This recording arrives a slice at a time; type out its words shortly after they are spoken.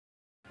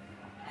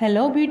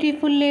Hello,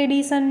 beautiful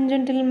ladies and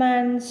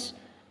gentlemen.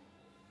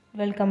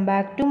 Welcome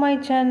back to my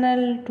channel.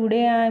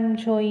 Today I am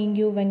showing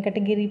you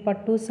Venkatagiri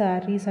Pattu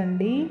sarees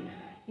andi.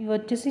 ఇవి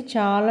వచ్చేసి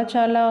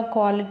చాలా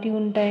quality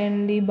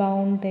ఉంటాయండి,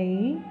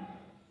 బాగుంటాయి.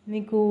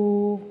 మీకు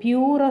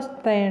pure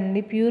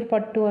వస్తాయండి, ప్యూర్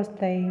పట్టు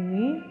వస్తాయి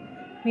ఇవి.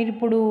 మీరు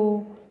ఇప్పుడు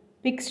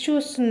పిక్స్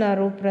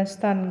చూస్తున్నారు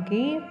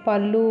ప్రస్తుతానికి.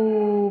 పళ్ళు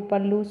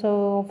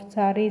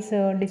సారీస్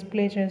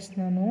డిస్ప్లే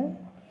చేస్తున్నాను.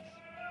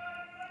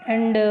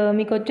 అండ్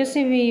మీకు వచ్చేసి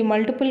ఇవి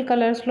మల్టిపుల్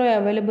కలర్స్లో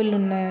అవైలబుల్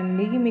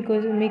ఉన్నాయండి. మీకు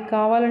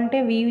కావాలంటే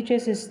వీవ్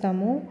చేసి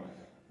ఇస్తాము.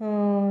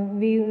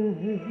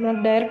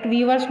 నాకు డైరెక్ట్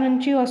వీవర్స్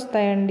నుంచి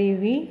వస్తాయండి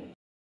ఇవి.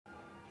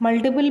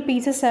 మల్టిపుల్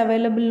పీసెస్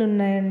అవైలబుల్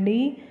ఉన్నాయండి.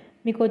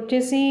 మీకు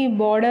వచ్చేసి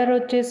బార్డర్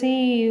వచ్చేసి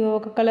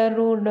ఒక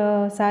కలరు,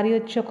 శారీ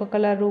వచ్చి ఒక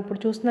కలరు.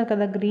 ఇప్పుడు చూస్తున్నారు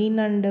కదా, green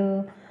and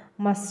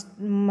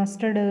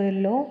mustard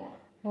yellow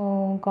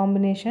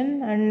combination.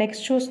 And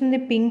next చూస్తుంది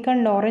పింక్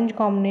అండ్ ఆరెంజ్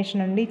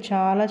కాంబినేషన్ అండి.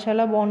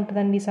 చాలా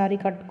బాగుంటుందండి ఈ సారీ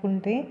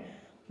కట్టుకుంటే,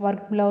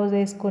 వర్క్ బ్లౌజ్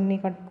వేసుకొని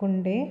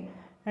కట్టుకుంటే.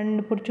 అండ్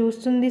ఇప్పుడు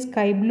చూస్తుంది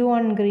స్కై బ్లూ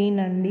అండ్ గ్రీన్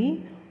అండి.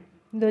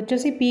 ఇది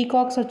వచ్చేసి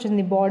పీకాక్స్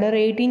వచ్చింది బార్డర్,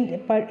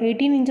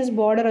 18 ఇంచెస్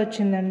బార్డర్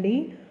వచ్చిందండి.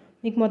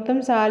 మీకు మొత్తం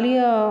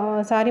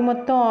సారీ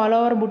మొత్తం ఆల్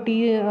ఓవర్ బుట్టి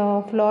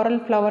ఫ్లోరల్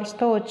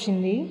ఫ్లవర్స్తో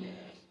వచ్చింది.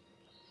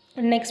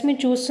 నెక్స్ట్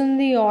మీరు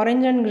చూస్తుంది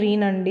ఆరెంజ్ అండ్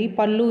గ్రీన్ అండి.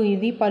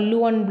 ఇది పళ్ళు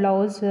అండ్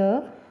బ్లౌజ్,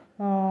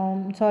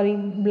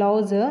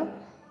 బ్లౌజ్.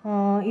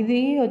 ఇది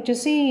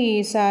వచ్చేసి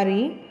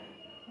శారీ.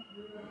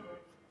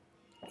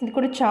 ఇది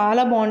కూడా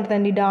చాలా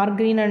బాగుంటుందండి, dark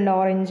green and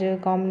orange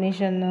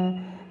combination.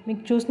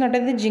 మీకు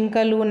చూసినట్టయితే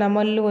జింకలు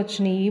నెమళ్ళు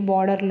వచ్చినాయి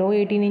బార్డర్లో,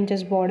 18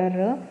 ఇంచెస్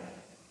బార్డర్.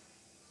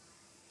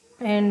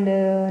 అండ్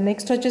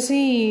నెక్స్ట్ వచ్చేసి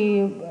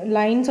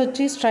లైన్స్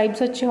వచ్చి,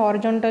 స్ట్రైప్స్ వచ్చి,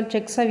 హారిజాంటల్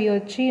చెక్స్ అవి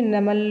వచ్చి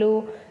నెమళ్ళు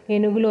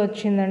ఏనుగులు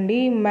వచ్చిందండి.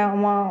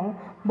 మా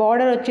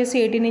బార్డర్ వచ్చేసి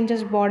 18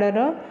 ఇంచెస్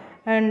బార్డర్.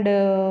 అండ్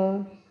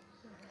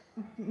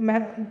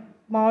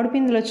మామిడి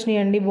పిందులు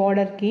వచ్చినాయండి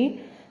బార్డర్కి.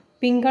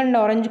 పింక్ అండ్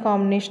ఆరెంజ్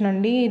కాంబినేషన్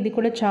అండి. ఇది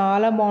కూడా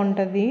చాలా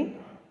బాగుంటుంది.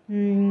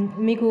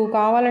 మీకు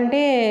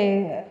కావాలంటే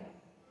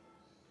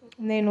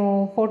నేను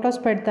ఫొటోస్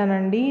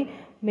పెడతానండి,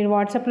 మీరు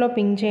వాట్సాప్లో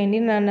పింక్ చేయండి.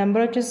 నా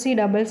నెంబర్ వచ్చేసి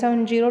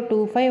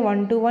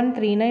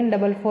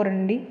 770251213944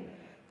 అండి.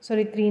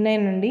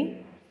 39 అండి.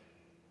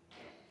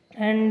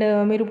 అండ్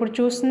మీరు ఇప్పుడు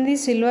చూస్తుంది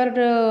సిల్వర్.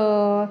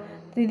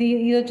 ఇది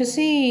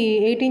వచ్చేసి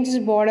 8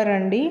 ఇంచెస్ బార్డర్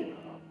అండి.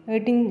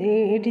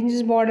 8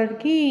 ఇంచెస్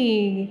బార్డర్కి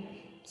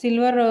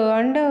silver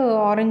and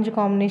orange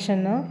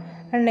combination.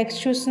 And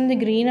next చూస్తుంది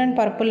గ్రీన్ అండ్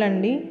పర్పుల్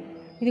అండి.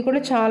 ఇది కూడా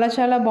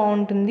చాలా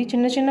బాగుంటుంది.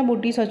 చిన్న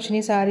బుట్టీస్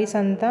వచ్చినాయి శారీస్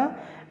అంతా.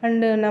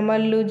 అండ్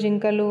నెమళ్ళు,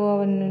 జింకలు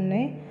అవన్నీ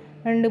ఉన్నాయి.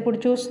 అండ్ ఇప్పుడు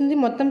చూస్తుంది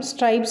మొత్తం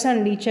స్ట్రైప్స్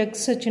అండి,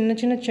 చెక్స్,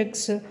 చిన్న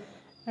చెక్స్.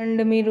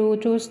 అండ్ మీరు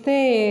చూస్తే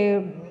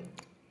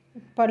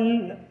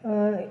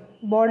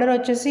బార్డర్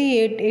వచ్చేసి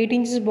 8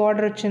 ఇంచెస్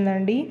బార్డర్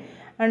వచ్చిందండి.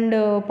 అండ్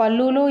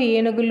పళ్ళులో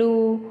ఏనుగులు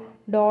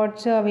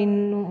డాట్స్ అవి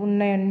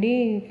ఉన్నాయండి,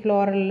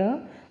 ఫ్లోరల్.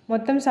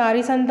 మొత్తం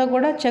శారీస్ అంతా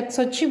కూడా చెక్స్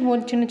వచ్చి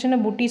చిన్న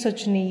బుట్టీస్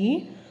వచ్చినాయి.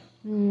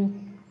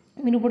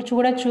 మీరు ఇప్పుడు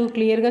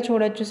క్లియర్గా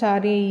చూడొచ్చు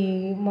శారీ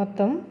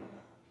మొత్తం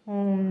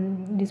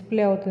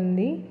డిస్ప్లే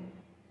అవుతుంది.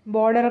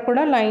 బార్డర్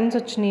కూడా లైన్స్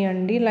వచ్చినాయి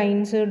అండి,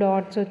 లైన్స్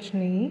డాట్స్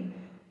వచ్చినాయి.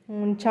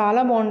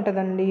 చాలా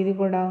బాగుంటుందండి ఇది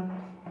కూడా,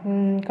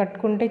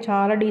 కట్టుకుంటే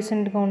చాలా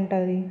డీసెంట్గా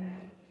ఉంటుంది.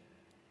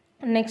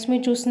 నెక్స్ట్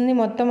మీరు చూస్తుంది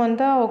మొత్తం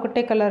అంతా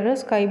ఒకటే కలర్,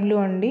 స్కై బ్లూ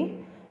అండి.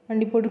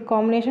 అండ్ ఇప్పుడు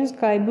combination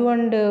sky blue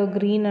and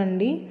green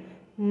అండి.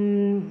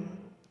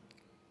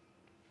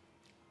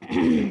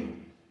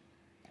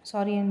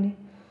 సారీ అండి.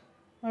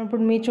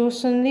 ఇప్పుడు మీరు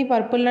చూస్తుంది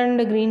పర్పుల్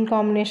అండ్ గ్రీన్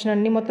కాంబినేషన్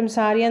అండి. మొత్తం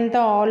శారీ అంతా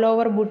ఆల్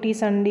ఓవర్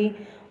బుటీస్ అండి,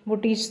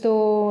 బుటీస్తో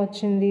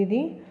వచ్చింది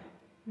ఇది.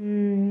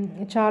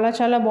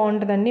 చాలా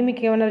బాగుంటుందండి.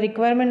 మీకు ఏమైనా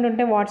రిక్వైర్మెంట్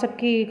ఉంటే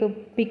వాట్సాప్కి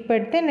పిక్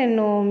పెడితే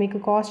నేను మీకు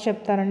కాస్ట్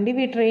చెప్తానండి.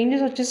 వీటి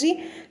రేంజెస్ వచ్చేసి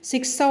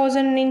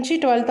 6,000 నుంచి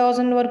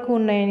 12,000 వరకు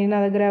ఉన్నాయండి నా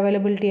దగ్గర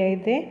అవైలబిలిటీ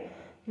అయితే.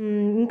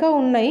 ఇంకా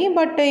ఉన్నాయి,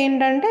 బట్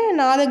ఏంటంటే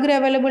నా దగ్గర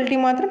అవైలబిలిటీ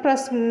మాత్రం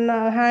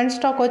హ్యాండ్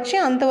స్టాక్ వచ్చి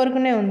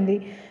అంతవరకునే ఉంది.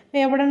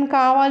 మేము ఎప్పుడైనా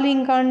కావాలి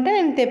ఇంకా అంటే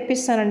నేను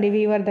తెప్పిస్తానండి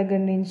వీవర్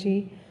దగ్గర నుంచి.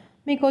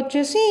 మీకు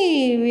వచ్చేసి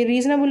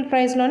రీజనబుల్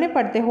ప్రైస్లోనే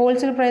పడతాయి,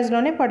 హోల్సేల్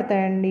ప్రైస్లోనే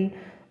పడతాయండి.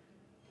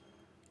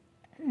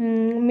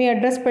 మీ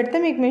అడ్రస్ పెడితే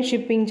మీకు మేము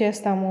షిప్పింగ్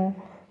చేస్తాము.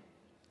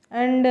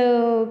 అండ్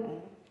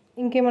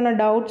ఇంకేమైనా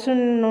డౌట్స్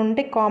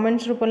ఉంటే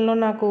కామెంట్స్ రూపంలో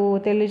నాకు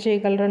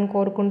తెలియజేయగలరని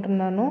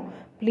కోరుకుంటున్నాను.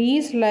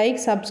 Please like,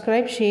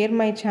 subscribe, share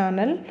my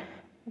channel.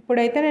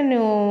 ఇప్పుడైతే నేను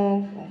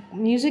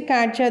మ్యూజిక్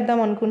యాడ్ చేద్దాం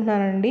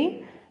అనుకుంటున్నానండి.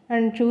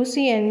 అండ్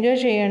చూసి ఎంజాయ్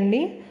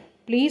చేయండి.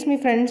 Please me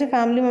friends,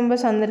 family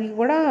members అందరికీ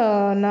కూడా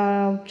నా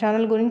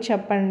ఛానల్ గురించి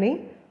చెప్పండి.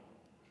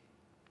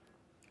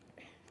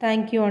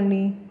 థ్యాంక్ యూ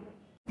అండి.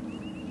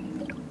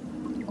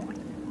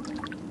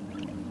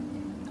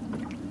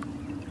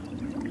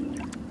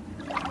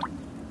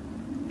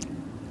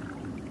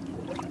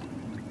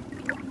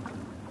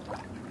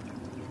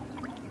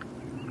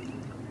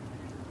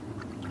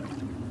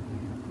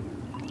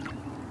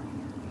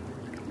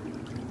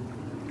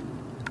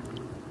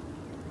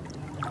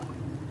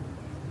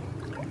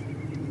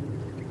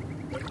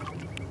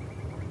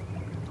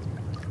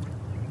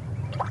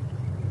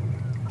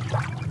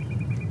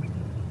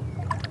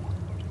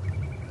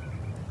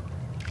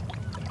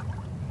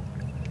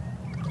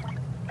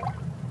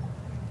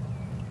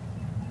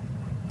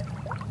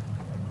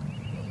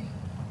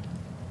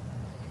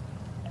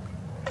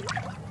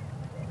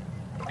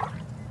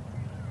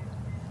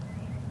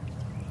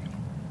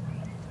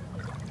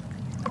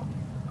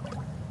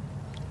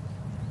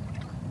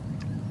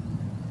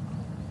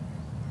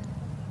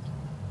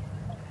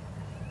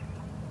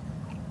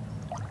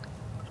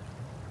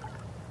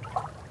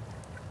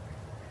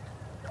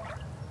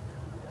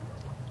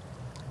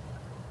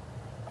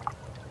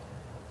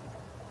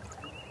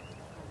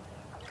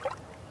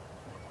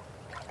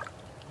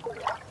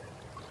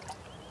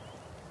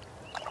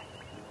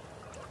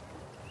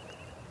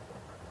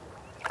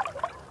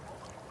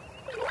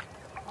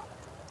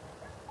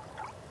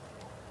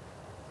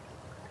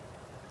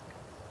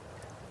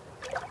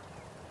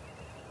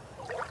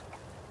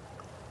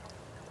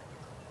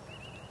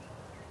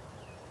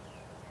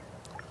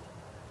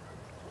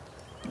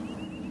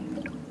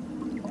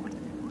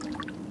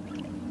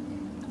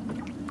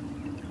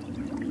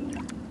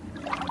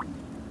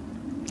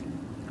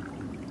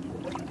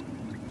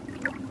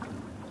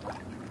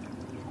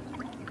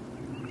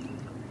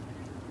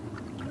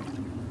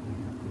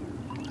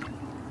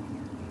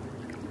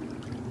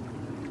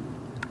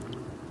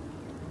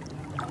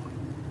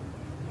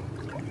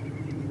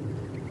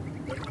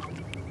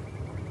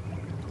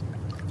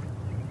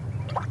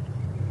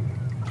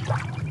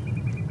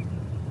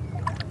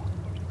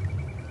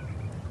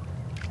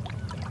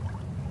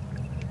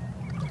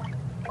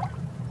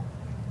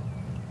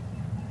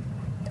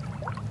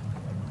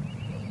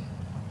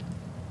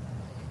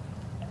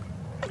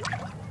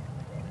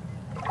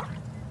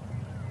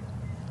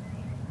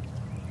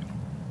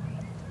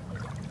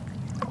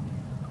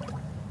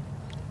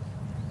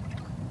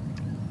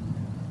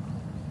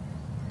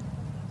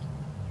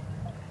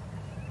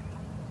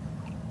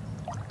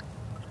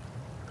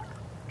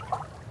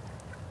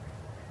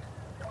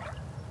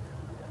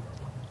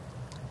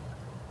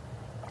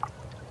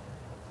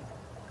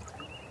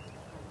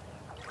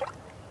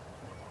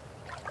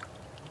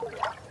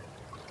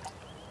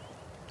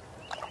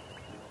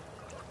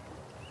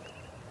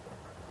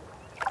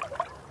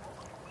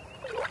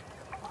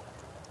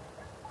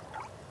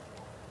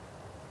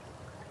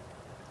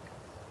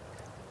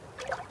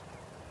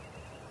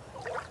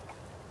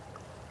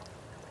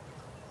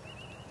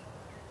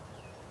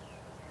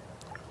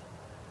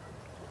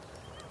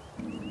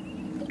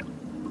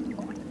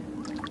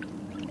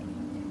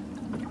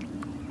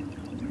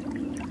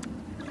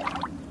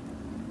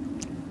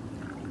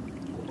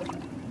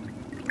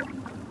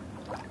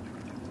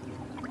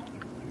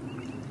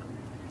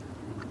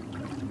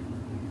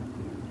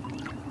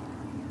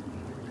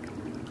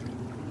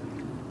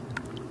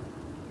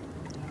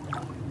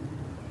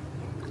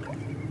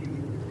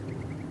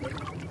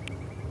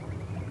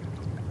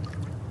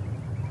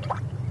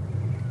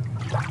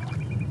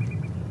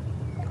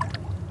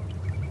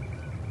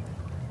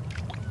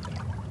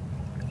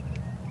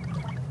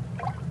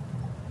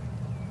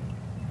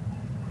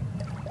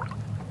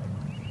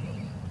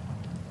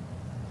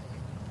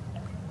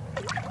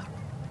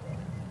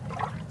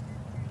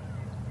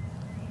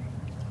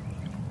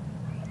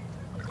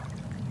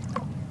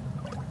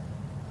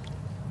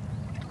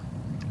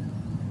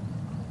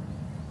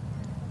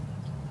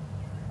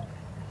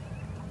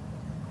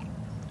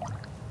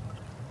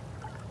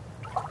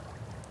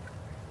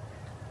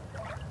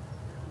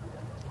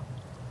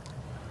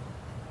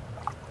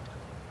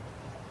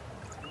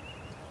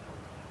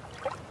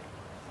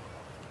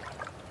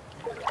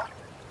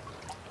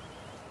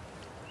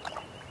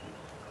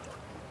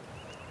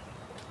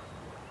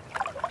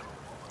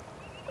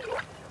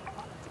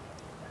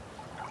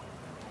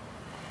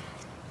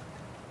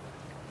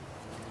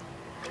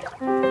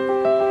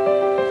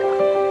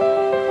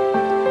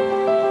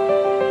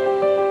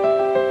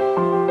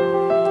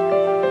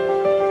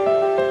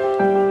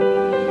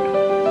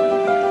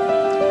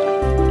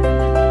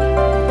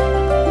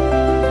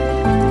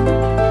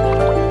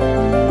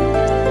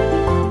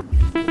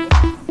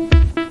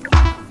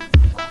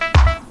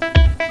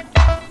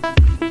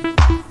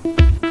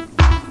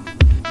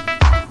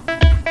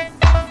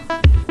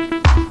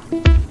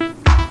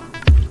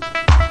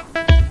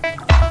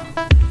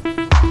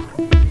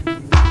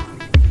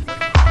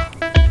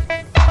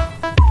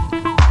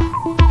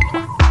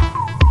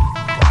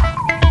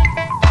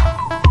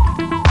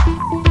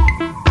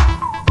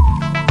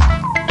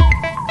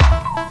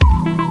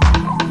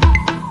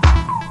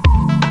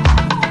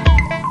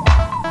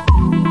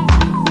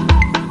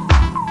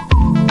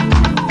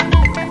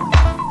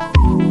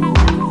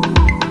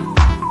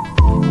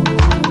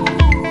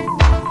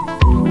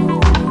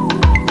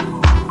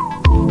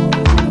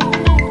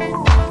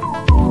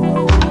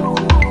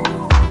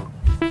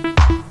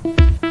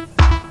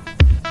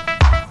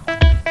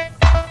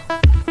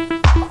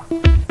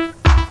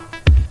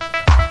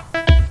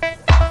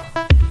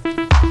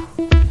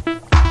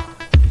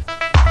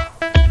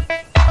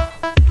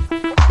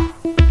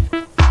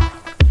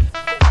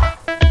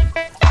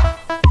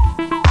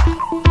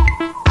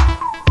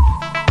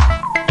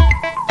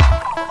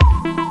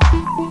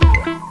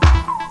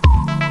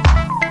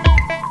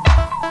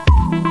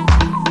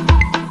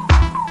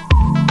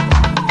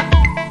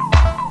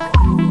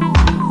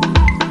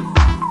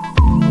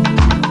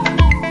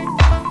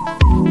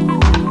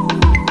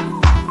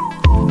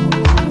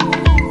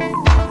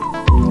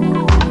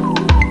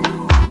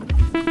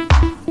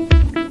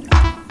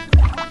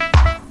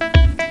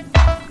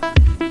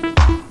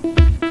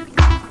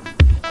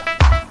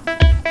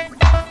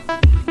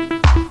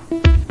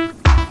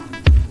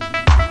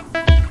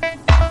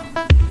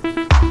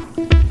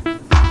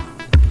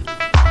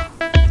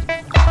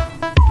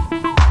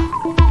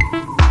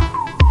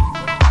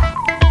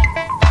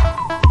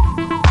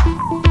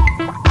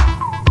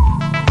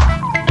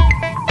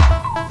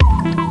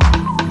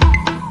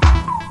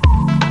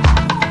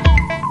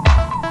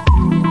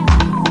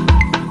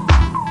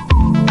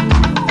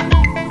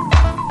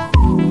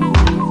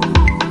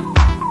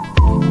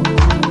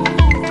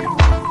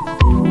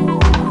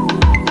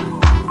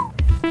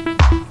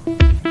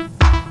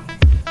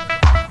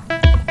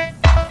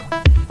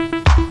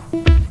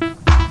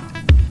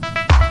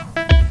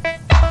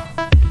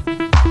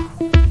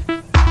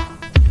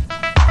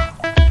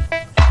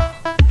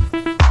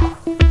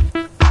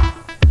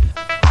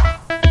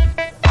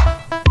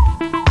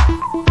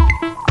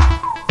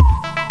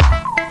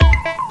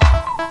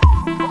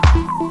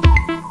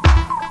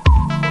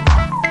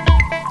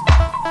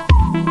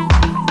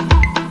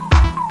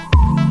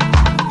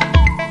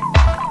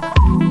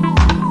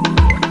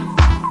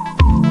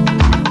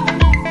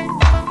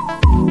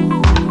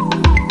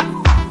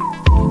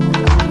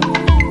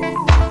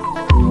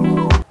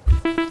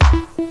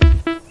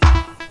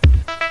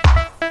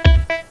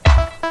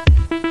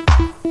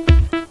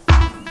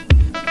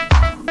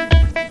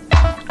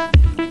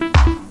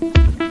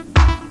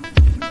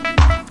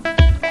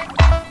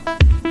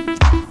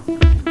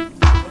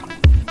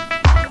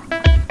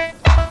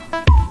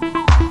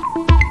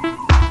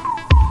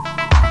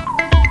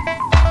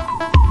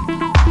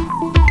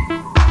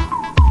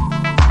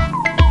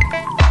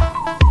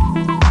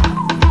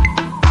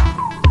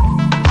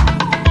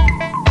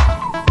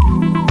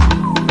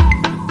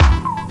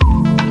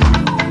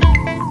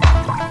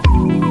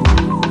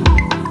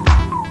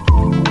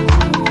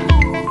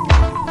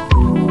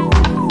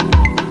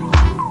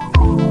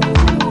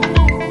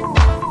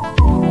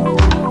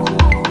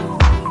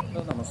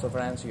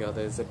 friends, here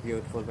there is a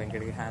beautiful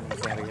Venkatagiri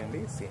handmade saree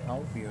and see how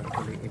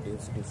beautifully it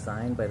is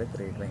designed by the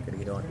great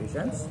Venkatagiri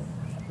artisans.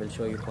 We'll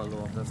show you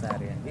pallu of the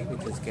saree and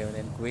which is given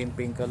in green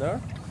pink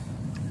color.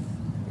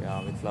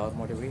 Yeah, with flower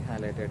motif we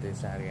highlighted this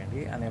saree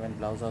and even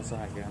blouse also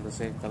highlighted on the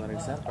same color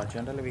itself, but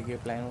generally we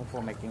give plain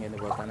for making any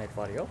work on it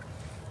for your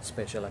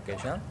special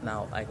occasion.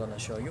 Now I'm gonna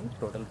show you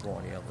total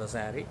body of the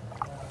saree.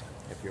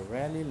 If you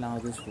really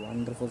love this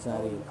wonderful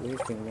saree, please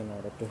bring me in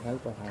order to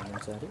help our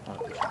handmade saree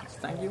artisans.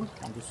 Thank you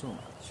so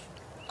much.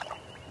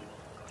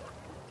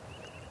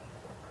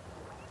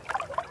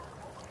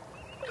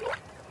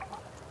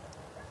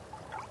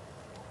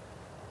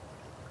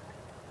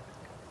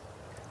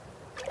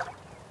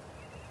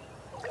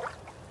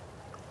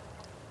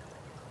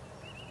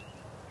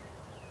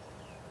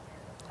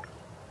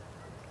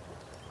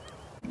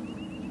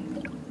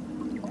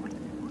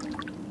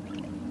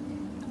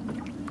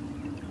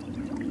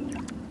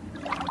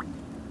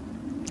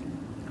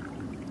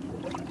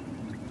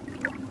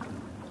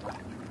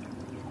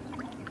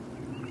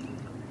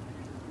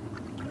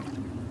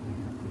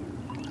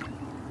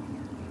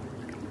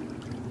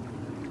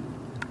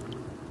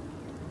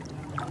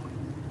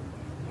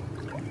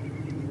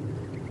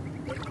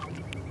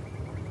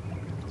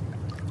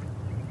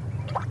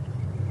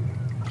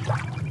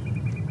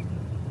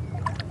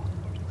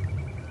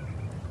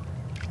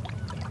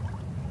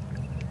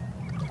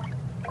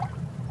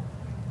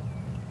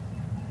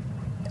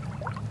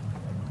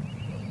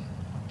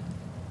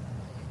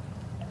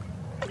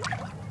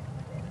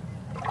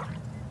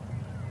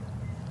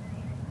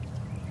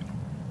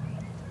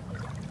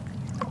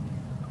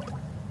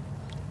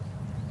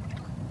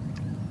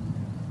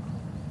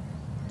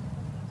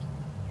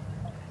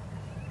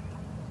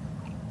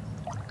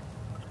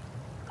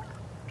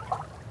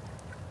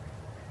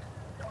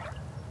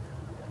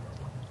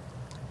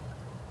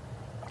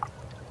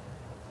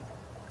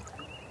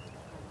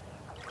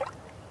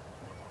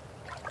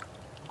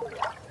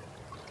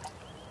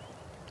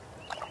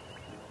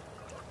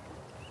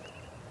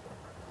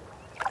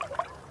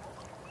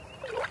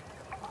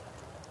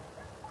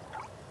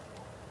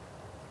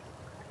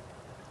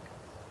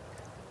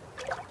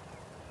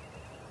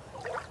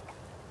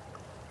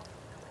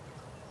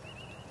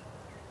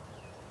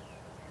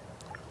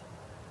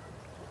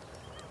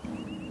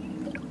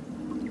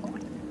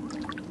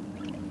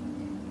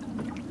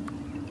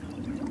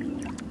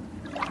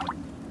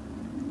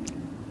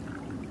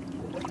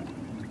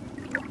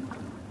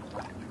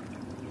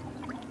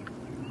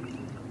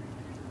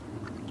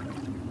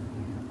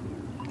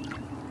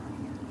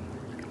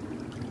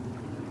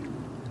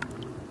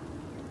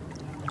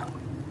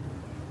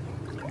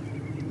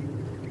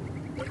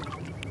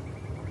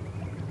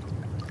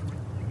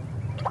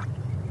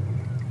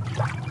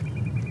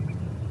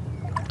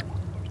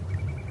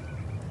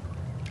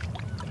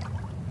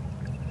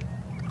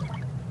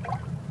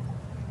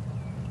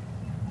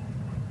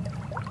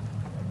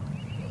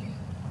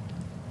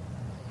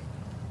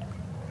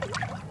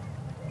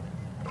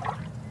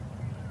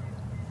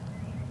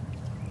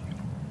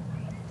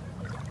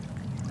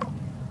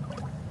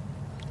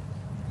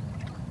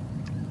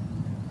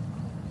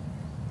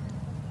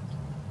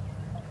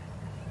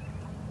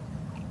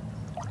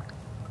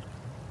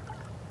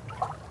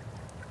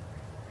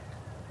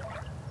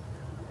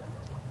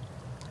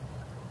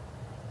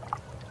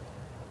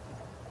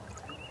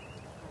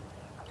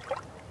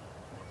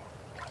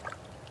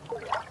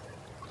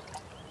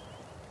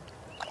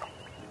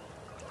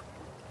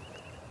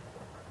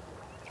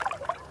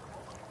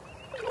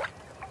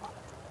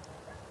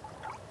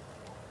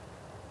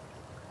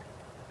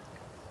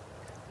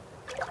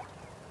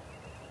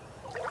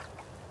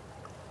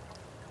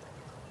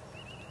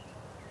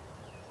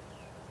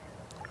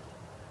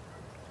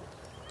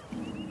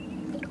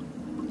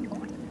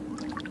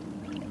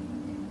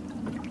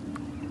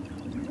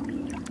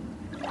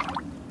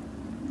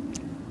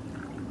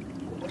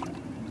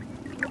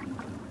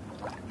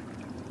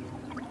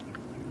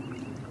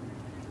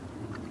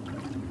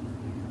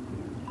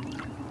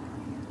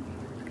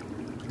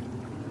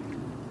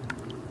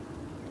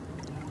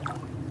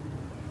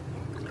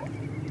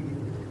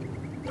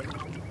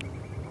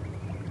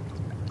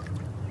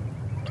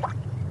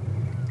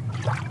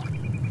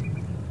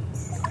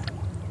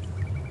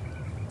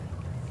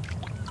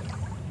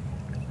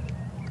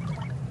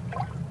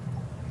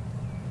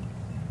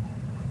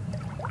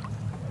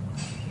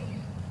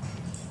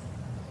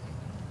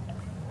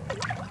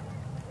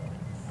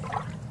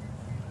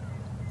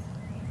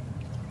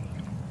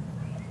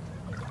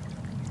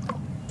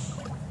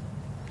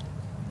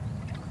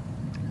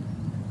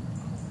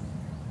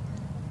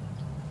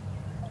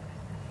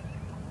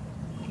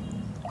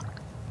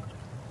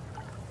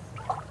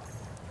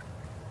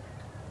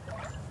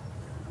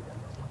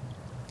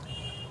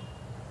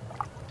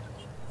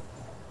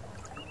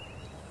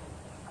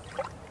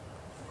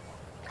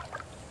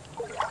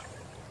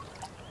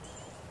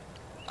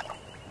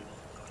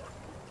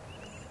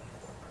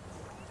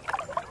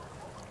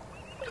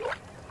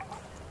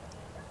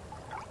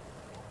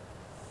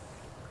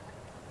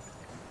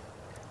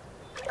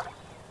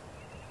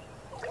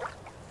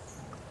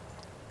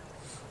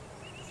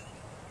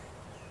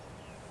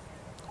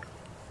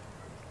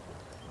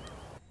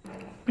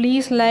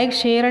 Please like,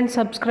 share and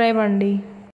subscribe అండి.